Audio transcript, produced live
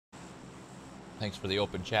Thanks for the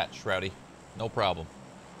open chat, Shroudy. No problem.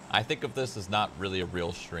 I think of this as not really a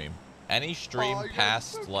real stream. Any stream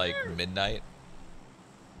past like midnight.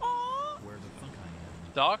 Where the fuck I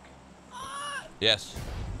am? Doc? Yes.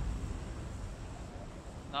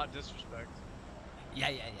 Not disrespect. Yeah.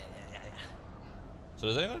 So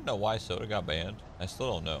does anyone know why Soda got banned? I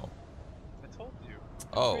still don't know. I told you.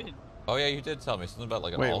 Oh. Oh yeah, you did tell me something about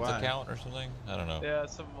like an alt why? account or something. I don't know. Yeah,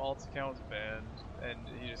 some alt account was banned, and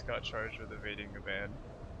he just got charged with evading a ban.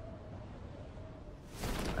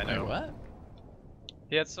 I know. Wait, what?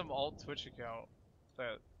 He had some alt Twitch account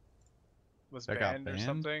that was banned or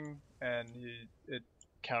something, and it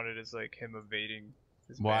counted as like him evading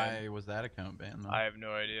his ban. Why was that account banned though? I have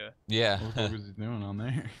no idea. Yeah. What was he doing on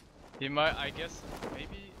there? He might, I guess,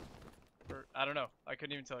 maybe, or I don't know. I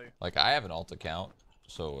couldn't even tell you. Like I have an alt account,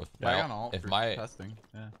 so if Yeah, I got an alt if for my testing,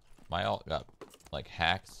 yeah. my alt got like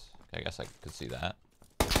hacked, I guess I could see that.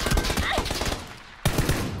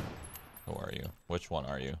 Who are you? Which one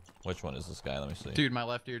are you? Which one is this guy? Let me see. Dude, my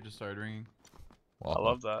left ear just started ringing. Welcome. I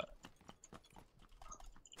love that.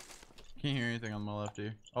 Can't hear anything on my left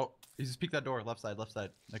ear. Oh, he just peeked that door. Left side,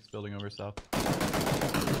 next building over south.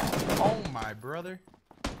 Oh my brother.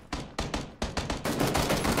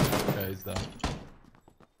 Okay, he's done.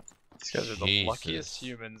 These guys are the luckiest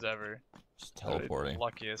humans ever. Just teleporting.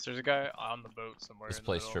 Luckiest. There's a guy on the boat somewhere. This in the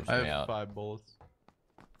place middle. trips I me have out. 5 bullets.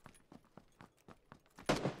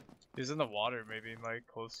 He's in the water, maybe, Mike,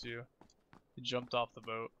 close to you. He jumped off the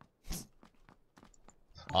boat.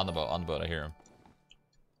 On the boat, I hear him.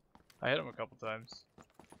 I hit him a couple times.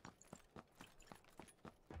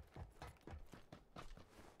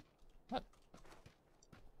 What?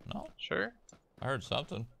 No? Sure? I heard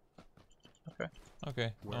something. Okay.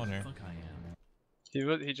 Okay, no one here. Fuck I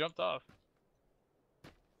am. He jumped off.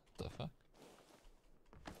 What the fuck?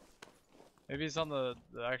 Maybe he's on the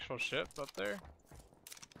actual ship up there?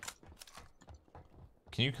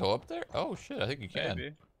 Can you go up there? Oh shit, I think you can.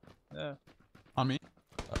 Maybe. Yeah. On me?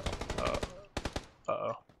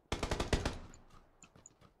 Uh-oh.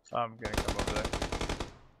 I'm gonna come over there.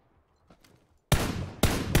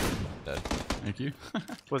 Dead. Thank you.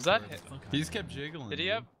 Was that him? He just kept jiggling. Did he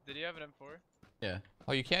dude. have an M4? Yeah.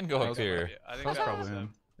 Oh, you can go That up was here. I think That's that probably was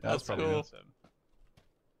him. Yeah, That's probably cool. him. Him.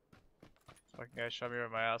 Fucking guy shot me right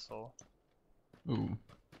in my asshole. Ooh.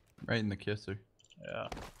 Right in the kisser. Yeah.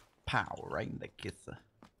 Pow, right in the kisser.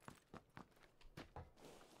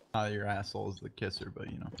 Your asshole is the kisser, but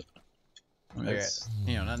you know. I mean, It's-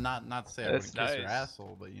 you know, not to say I it's wouldn't kiss your nice.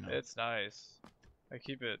 asshole, but you know. It's nice. I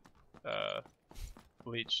keep it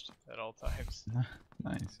bleached at all times.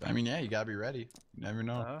 Nice. I mean, yeah, you gotta be ready. You never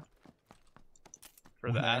know. Uh-huh. For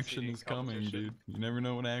when the action ass-eating is coming, competition. dude. You never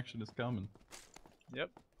know when action is coming. Yep.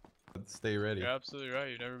 But stay ready. You're absolutely right.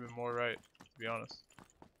 You've never been more right, to be honest.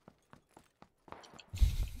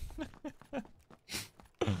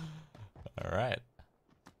 All right.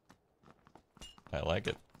 I like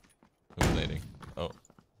it. Who's leading? Oh,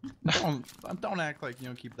 Don't act like you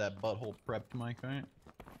don't keep that butthole prepped, Mike. Right?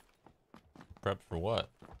 prepped for what?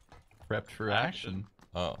 Prepped for Action. action.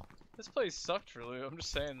 Oh, This place sucked for Lou. I'm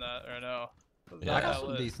just saying that right now. It was Yeah, I not got that some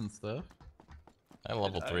lit. decent stuff. I have a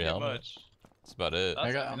level I 3 didn't get helmet. much. That's about it. That's- I I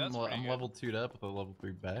mean, that's pretty I'm good. level 2'd up with a level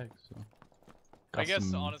 3 bag, so. I Got guess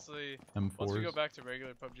some honestly, M4s. once we go back to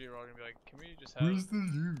regular PUBG, we're all gonna be like, can we just have Where's the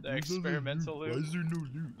loot? the Where's the experimental loot? loot? Why is there no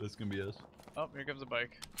loot? That's gonna be us. Oh, here comes a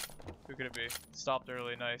bike. Who could it be? Stopped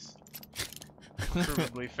early, nice.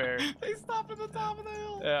 Provably fair. They stopped at the top of the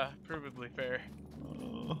hill. Yeah, provably fair.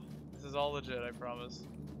 Oh. This is all legit, I promise.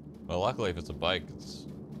 Well, luckily, if it's a bike, it's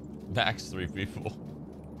max 3 people.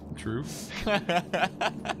 True.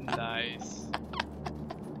 Nice.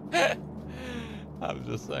 I'm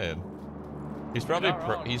just saying. He's probably not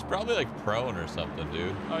wrong. he's probably like prone or something,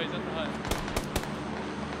 dude. Oh, he's at the hut.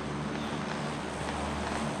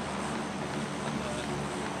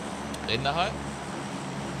 In the hut?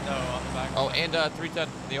 No, on the back. Oh, and 310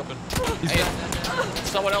 in the open. He's Hey, dead.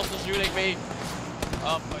 someone else is shooting me.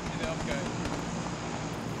 Up, I see the up guy.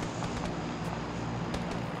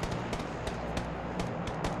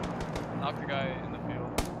 Knock the guy in the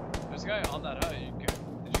field. There's a guy on that hut.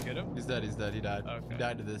 Did you get him? He's dead. He's dead. He died. Okay. He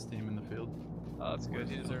died to this team in the field. Oh, that's good.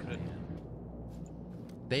 He deserved it.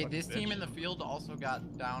 Fucking This team bitch. in the field also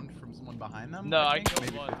got downed from someone behind them. No, I think? killed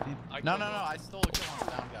Maybe one. 15. I No, killed no, no. one. I stole a kill on the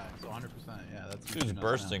down guy. So 100%. Yeah, that's. Dude's between us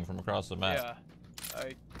bursting from across the map. Yeah.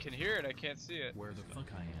 I can hear it. I can't see it. Where the fuck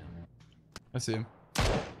I am? I see him.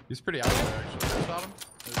 He's pretty out there actually. Shot him.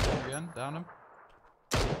 There's him again. Down him.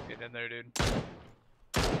 Get in there, dude.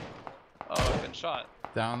 Oh, I've been shot.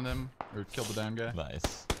 Down them or killed the down guy.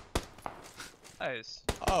 Nice. Nice.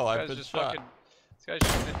 Oh, I've Guys been just shot. fucking This guy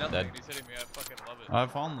shooting at nothing Dead. and he's hitting me. I fucking love it.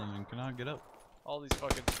 I've fallen and cannot get up. All these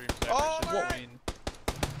fucking stream snipers Oh, just my- queen.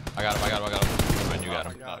 I got him. When you got Oh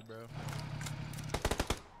him. my god,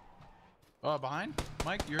 bro. Behind?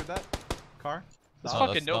 Mike, you heard that? Car? This No,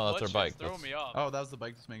 fucking that's- no, no that's our bloodshed's bike. throwing me off. Oh, that was the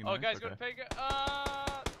bike just making Oh, noise? guys, Okay. go to pay.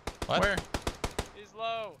 What? Where? He's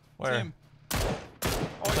low. Where? Team. Oh,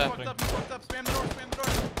 What's he happening? fucked up. Spam the door, spam the door.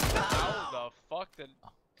 How the fuck did...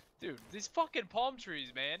 Dude, these fucking palm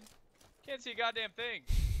trees, man. Can't see a goddamn thing.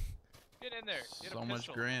 Get in there. Get So a much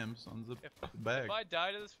pistol. grams on the If, bag. if I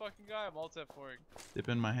die to this fucking guy, I'm alt F4ing. Dip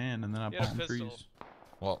in my hand and then I Get a palm pistol. trees.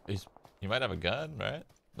 Well, he might have a gun, right?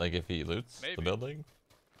 Like if he loots the Maybe. building.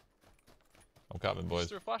 I'm coming, Just boys.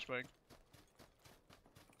 threw a flashbang.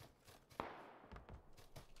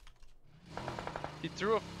 He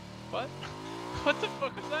threw a... What? What the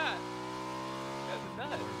fuck was that? That's a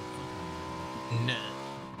nut. Nut.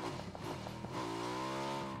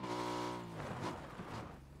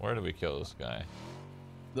 Where do we kill this guy?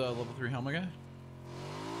 The level 3 helmet guy?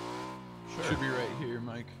 Sure. Should be right here,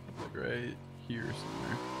 Mike. Like right here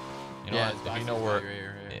somewhere. You know yeah, what? it's If you boxes know right where,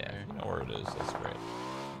 here, right yeah, here. if you know where it is. That's great.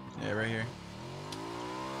 Yeah, right here.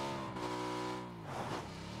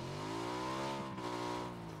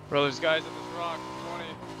 Bro, there's guys at this rock. 20.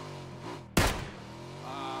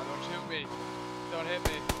 Don't shoot me. Don't hit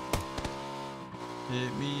me.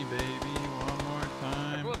 Hit me, baby, one more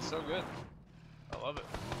time. Everyone's so good. I love it.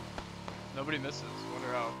 Nobody misses. Wonder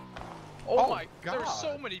how. Oh my God. There's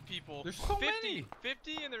so many people. There's so 50, many.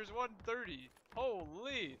 50 and there's 130.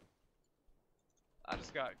 Holy. I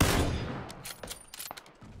just got...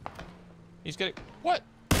 He's getting what?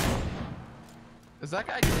 Is that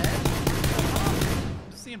guy dead?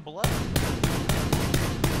 I'm just seeing blood.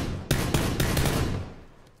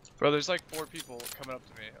 Bro, there's like 4 people coming up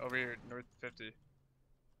to me over here, north 50.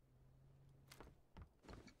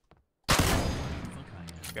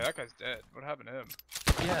 Okay, that guy's dead. What happened to him?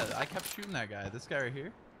 Yeah, I kept shooting that guy. This guy right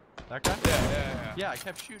here. That guy? Yeah. Yeah, I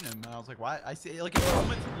kept shooting him, and I was like, why? I see, like, his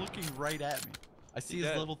helmet's looking right at me. I see He's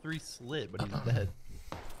his dead. level 3 slit, but he's dead.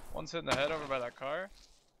 One's hitting the head over by that car.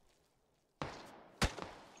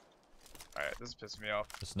 Alright, this is pissing me off.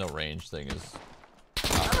 This no range thing is.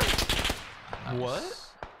 What?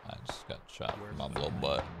 I just got shot from my little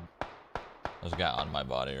butt. There's a guy on my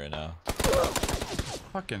body right now.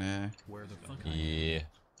 Fucking A. Where the fuck? Yeah.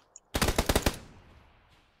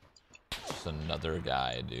 Just another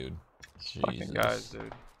guy, dude. Jesus. Fucking guys,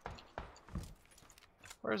 dude.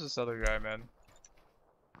 Where's this other guy, man?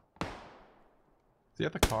 Is he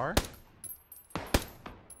at the car?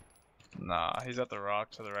 Nah, he's at the rock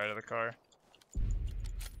to the right of the car.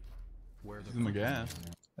 Where the He's in the fuck? gas.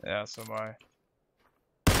 Yeah, so am I.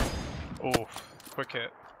 Oh, quick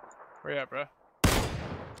hit. Where you at, bro?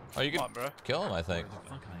 Oh, you Come can on, bro. kill him, I Where think. the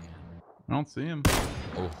fuck I am? I don't see him.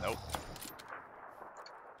 Oh, Nope.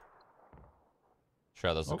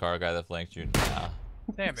 Shroud, that's the Oh. car guy that flanked you. Nah.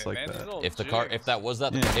 Damn It's it, like man. that. These little If the car, jigs. if that was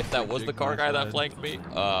that, Yeah, if that was jig the car my guy that side. flanked me,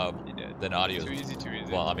 He did. then audio. Too easy, too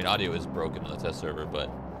easy. Well, I mean, audio is broken on the test server,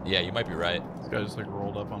 but yeah, you might be right. This guy just like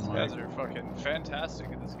rolled up on These my. guys are fucking fantastic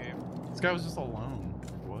at this game. This guy was just alone.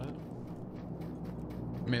 What?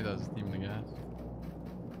 Maybe that was his team in the gas.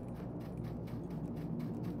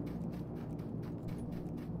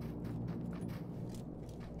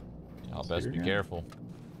 I'll best be Serious? careful.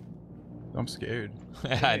 I'm scared.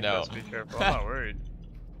 I You know. best be careful. I'm not worried.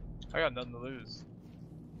 I got nothing to lose.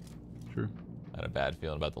 True. I had a bad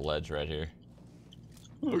feeling about the ledge right here.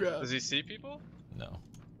 Oh god. Does he see people? No.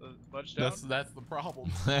 The ledge down? That's the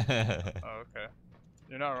problem. Oh, okay.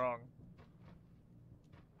 You're not wrong.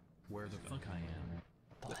 Where the fuck I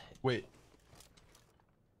am? Wait.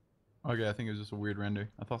 Okay, I think it was just a weird render.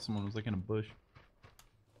 I thought someone was like in a bush.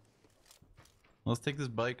 Let's take this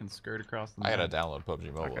bike and skirt across the I map. gotta download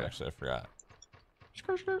PUBG Mobile. Okay. Actually, I forgot.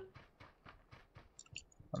 Skirt, skirt.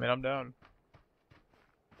 I mean, I'm down.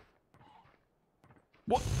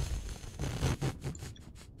 What?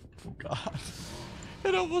 Oh god.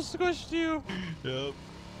 It almost squished you. Yep.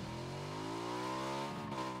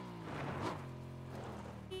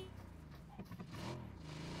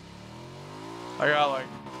 I got like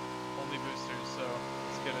only boosters, so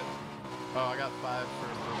let's get it. Oh, I got 5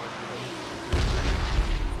 first.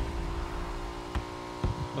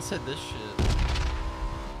 Let's hit this shit.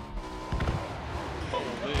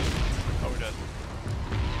 Holy. Oh, we're dead.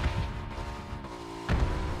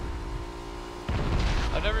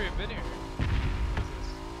 I've never even been here. What is this?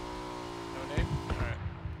 No name?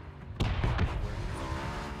 Alright.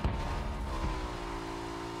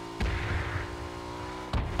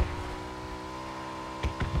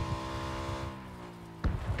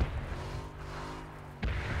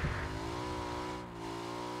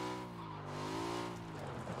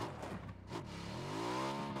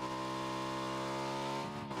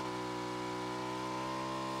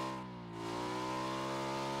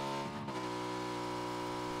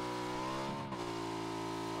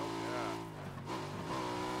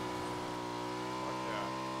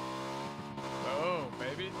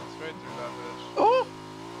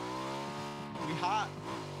 hot.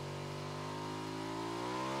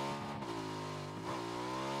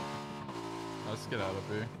 Let's get out of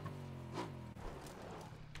here.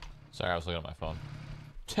 Sorry, I was looking at my phone.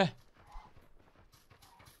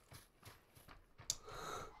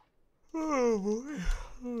 Oh boy,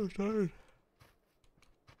 I'm tired.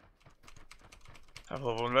 Have a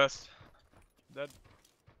level invest. Dead.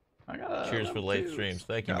 I got Cheers for late streams.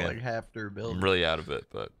 Thank you, man. Like half their build. I'm really out of it,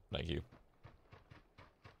 but thank you.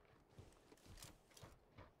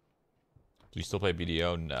 Do you still play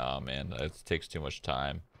BDO? No, man. It takes too much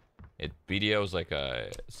time. BDO is like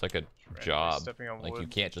it's like a job. Like you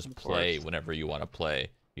can't just play whenever you want to play.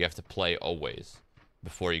 You have to play always.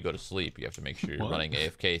 Before you go to sleep, you have to make sure you're running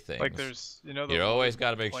AFK things. Like there's, you know, you always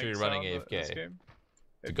got to make sure you're running AFK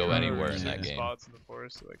to go anywhere in that game. Spots in the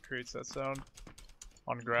forest, it like creates that sound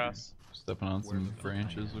on grass. Stepping on some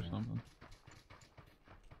branches or something.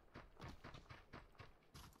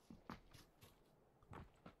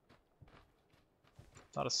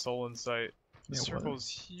 Not a soul in sight. The Yeah, circle is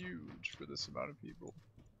huge for this amount of people.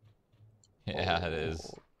 Yeah, it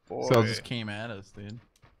is. Boy. So it just came at us, dude.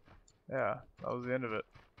 Yeah, that was the end of it.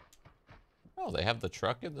 Oh, they have the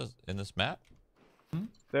truck in this map?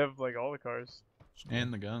 They have like all the cars.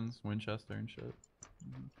 And the guns, Winchester and shit.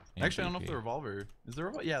 Actually, I don't know if the revolver is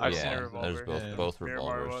there. Yeah, I've seen a revolver. There's both Yeah. both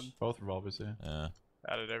Miramar revolvers. one. both revolvers. Yeah. Yeah,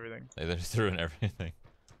 Added everything. they just threw in everything.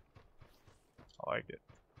 I like it.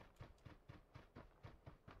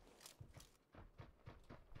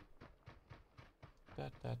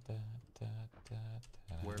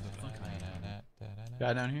 Where the fuck I am?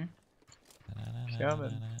 Guy down here. Coming.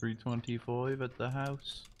 325 at the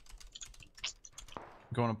house.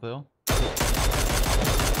 Going uphill.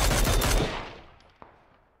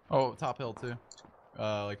 Oh, top hill too.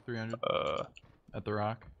 Like 300 at the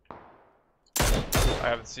rock. I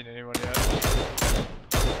haven't seen anyone yet.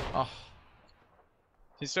 Oh,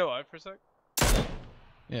 He's still alive for a sec?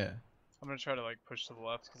 yeah. I'm gonna try to like push to the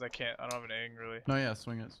left because I can't. I don't have an aim really. No, yeah,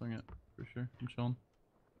 swing it for sure. I'm chilling.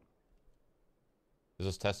 Is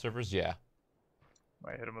this test servers? Yeah.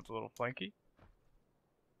 Might hit him with a little flanky.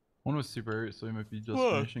 One was super hurt, so he might be just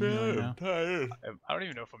finishing it right now. Tired. I don't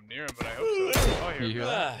even know if I'm near him, but I hope so. Oh, You here. hear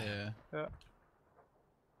that? Yeah.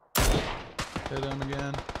 Hit him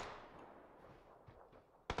again.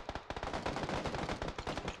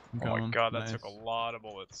 I'm Oh my coming. god, that Nice. took a lot of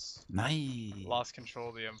bullets. Nice. Lost control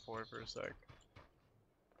of the M4 for a sec.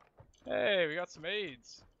 Hey, we got some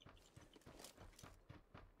aids.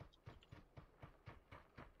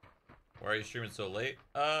 Why are you streaming so late?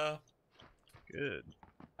 Good.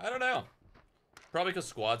 I don't know. Probably because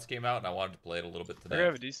Squads came out and I wanted to play it a little bit I today.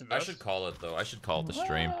 have a decent I vest. should call it though. I should call it the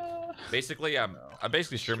stream. Basically, I'm No.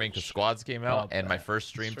 basically streaming because Squads came out, and my first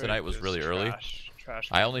stream Straight tonight was is really early. Trash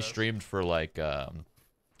I only vest. streamed for like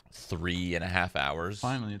 3.5 hours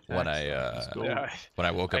Finally, it's when Yeah, when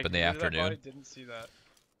I woke up in the I afternoon. didn't see that.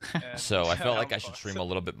 And So I felt like I'm I should fucked. stream a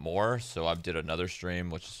little bit more. So I did another stream,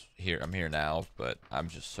 which is here. I'm here now, but I'm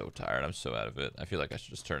just so tired. I'm so out of it. I feel like I should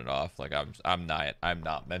just turn it off. Like I'm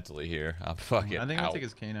not mentally here. I'm fucking I think out. I'll take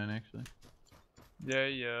his canine actually.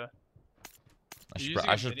 Yeah. I You should, using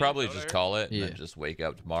I a should mini probably motor? just call it and Yeah. then just wake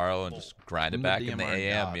up tomorrow and just grind it I'm back in the DMR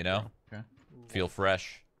AM, god, you know? bro. Okay. Feel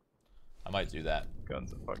fresh. I might do that.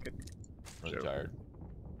 Guns are fucking. Really Joke. tired.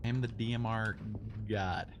 I'm the DMR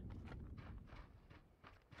god.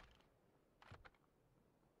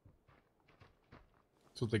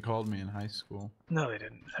 That's what they called me in high school. No, they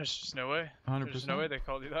didn't. There's just no way. 100%. There's no way they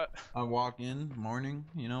called you that. I walk in morning,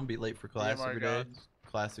 you know, be late for class DMR every day. god.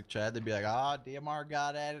 Classic Chad. They'd be like, "Ah, DMR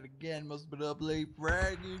got at it again. Must have been up late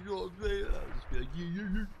bragging." You know what I'm saying? I'd just be like,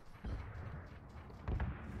 yeah.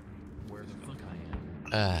 Where the fuck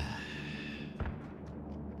I am?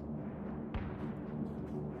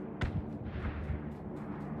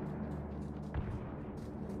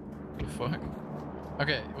 The fuck?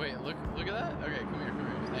 Okay, wait, look at that. Okay, come here.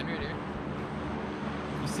 Stand right here.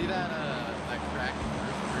 You see that crack in the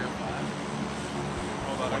roof 305?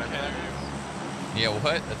 Hold on, I Whatever can't that hear you. Yeah,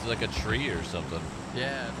 what? That's like a tree or something.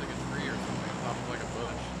 Yeah, it's like a tree or something on top of like a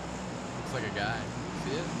bush. Looks like a guy.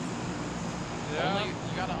 See it? Yeah. Only you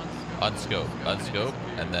gotta unscope. Unscope,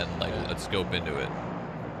 and then like let's scope into it.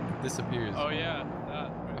 Disappears. Oh yeah,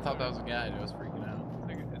 that. I thought that was a guy. Dude. I was freaking out.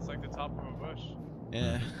 It's like the top of a bush.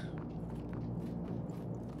 Yeah.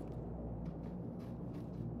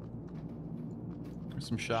 There's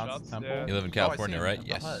some shots. Shots, Temple. yeah. You live in Oh, I California, see him right? at the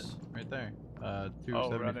Yes. hut, right there. Oh,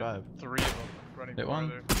 275. running. 3 of them running Hit one?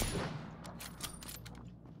 farther.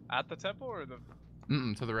 At the temple or the?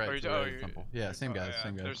 To the right. Oh, to the oh, right of the you- temple. Yeah, same oh, guys. yeah,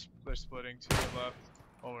 Same guys. They're splitting to the left.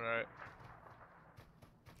 Oh right.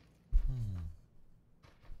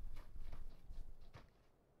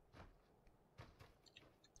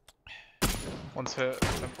 One's hit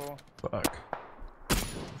temple. Fuck.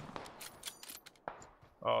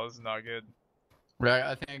 Oh, this is not good. Right,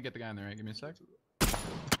 I think I can get the guy on the right. Give me a sec.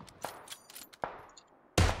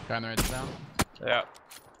 Guy on the right's down. Yeah.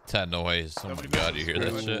 It's that noise. Oh my god, you hear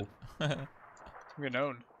that shit? I'm getting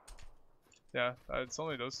owned. Yeah, it's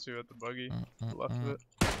only those two at the buggy. Left of it.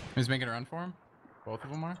 He's making a run for him? Both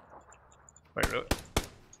of them are? Wait, really?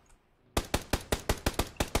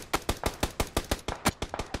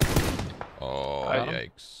 Oh,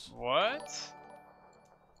 yikes. What?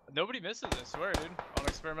 Nobody misses, I swear, dude. On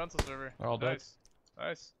experimental server. They're all dead. Nice.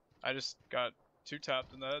 Nice. I just got 2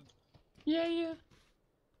 tapped in the head. Yeah, yeah.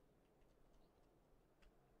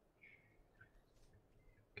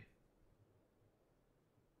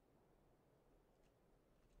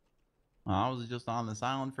 I was just on this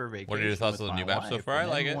island for vacation. What are your thoughts on the new map so far? I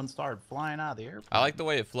like it. Everyone started flying out of the airplane. I like the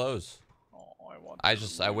way it flows. Oh, I want. I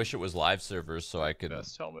wish it was live servers so I could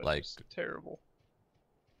like terrible.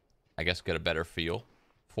 I guess get a better feel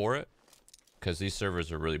for it, because these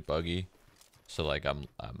servers are really buggy. So like I don't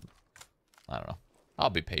know. I'll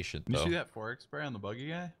be patient though. You see that 4x spray on the buggy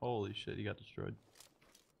guy? Holy shit, he got destroyed.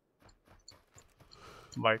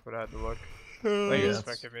 Mike would have had to look. They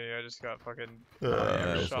expected me. I just got fucking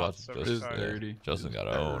shots. Justin got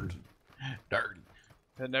owned. Dirty.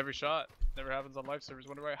 Hitting every shot. Never happens on live servers.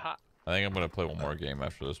 Wonder why hot. I think I'm gonna play one more game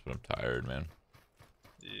after this, but I'm tired, man.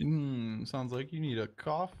 Sounds like you need a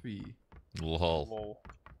coffee. Lol.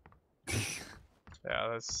 Yeah,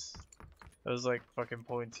 that was like fucking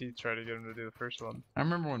pulling teeth trying to get him to do the first one. I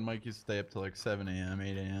remember when Mike used to stay up till like 7 a.m.,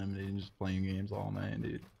 8 a.m. and just playing games all night,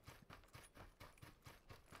 dude.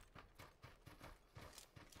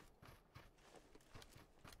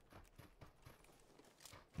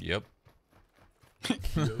 Yep.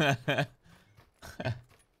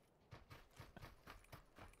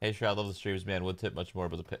 Hey Shroud, love the streams, man. Would tip much more,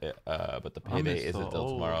 but the payday isn't till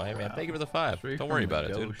tomorrow. Hey man, thank you for the 5. Don't worry about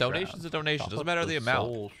it, dude. Donation's a donation. Doesn't matter the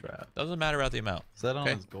amount. Doesn't matter about the amount. Set on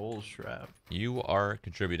his gold strap. You are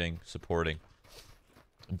contributing, supporting,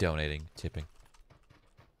 donating, tipping.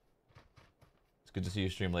 It's good to see you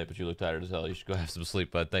stream late, but you look tired as hell. You should go have some sleep,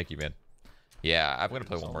 bud. Thank you, man. Yeah, I'm gonna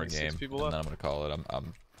play one more game, and then I'm gonna call it.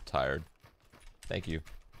 I'm tired. Thank you.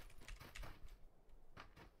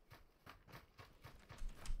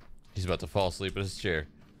 He's about to fall asleep in his chair.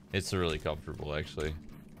 It's really comfortable, actually.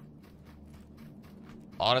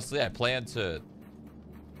 Honestly, I plan to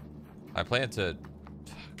go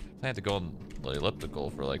on the elliptical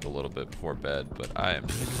for like a little bit before bed, but I'm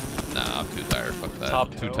too tired. Fuck that. I'm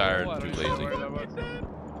too tired, too lazy.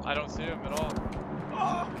 I don't see him at all.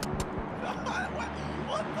 Oh,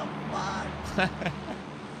 what the fuck?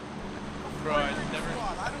 Bro, I never.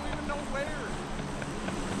 I don't even know where.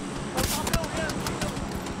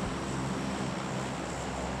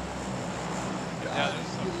 Yeah, there's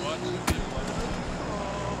so much people.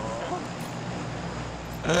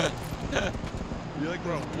 You're like,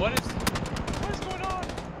 bro, what is going on?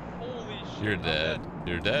 Holy shit. You're dead.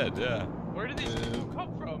 You're dead, yeah. Where did these people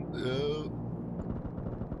come from?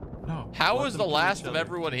 No. How was the last of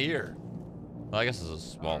everyone here? Well, I guess it's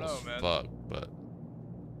as small as fuck, but.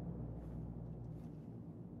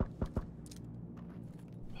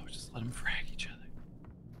 Oh, just let them frag each other.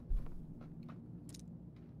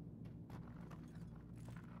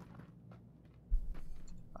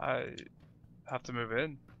 I have to move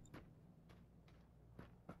in.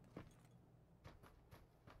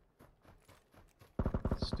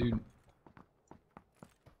 Student.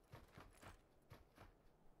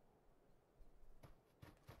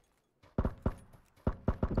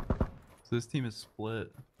 So this team is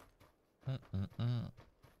split.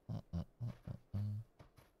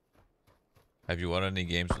 Have you won any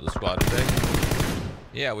games with the squad today?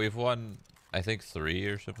 Yeah, we've won, I think 3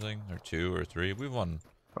 or something, or 2 or 3. We've won.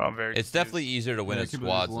 I'm very it's definitely easier to win in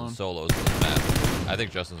squads than solos in the map. I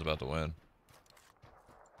think Justin's about to win.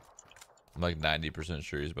 I'm like 90%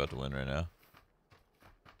 sure he's about to win right now.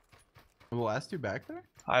 Are the last 2 back there?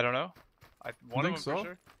 I don't know. One of them so? for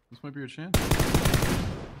sure. This might be your chance.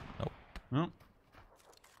 Nope. Nope.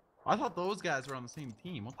 I thought those guys were on the same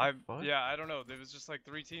team. What the fuck? Yeah, I don't know. There was just like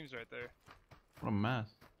 3 teams right there. What a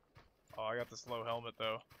mess. Oh, I got this low helmet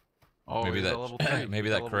though. Oh, maybe that level 3. maybe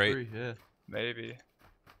that crate. 3, yeah. Maybe.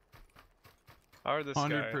 How are this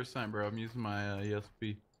 100%, guy? bro. I'm using my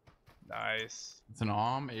ESP. Nice. It's an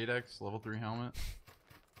AUM 8x level 3 helmet.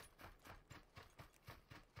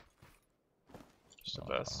 Just the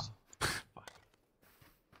best.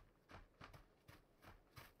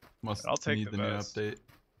 Must I'll take need the new best. update.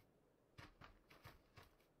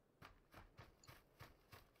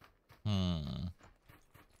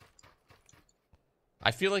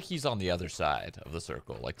 I feel like he's on the other side of the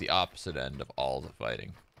circle, like the opposite end of all the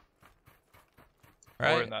fighting.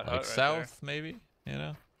 Right? Or in that hut right south, maybe? You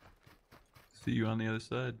know? See you on the other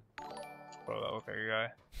side. Oh, that looked like a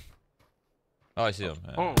guy. Oh, I see him.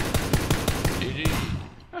 Oh. GG.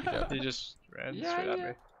 He just ran straight at me.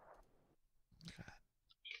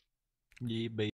 Yeah, baby.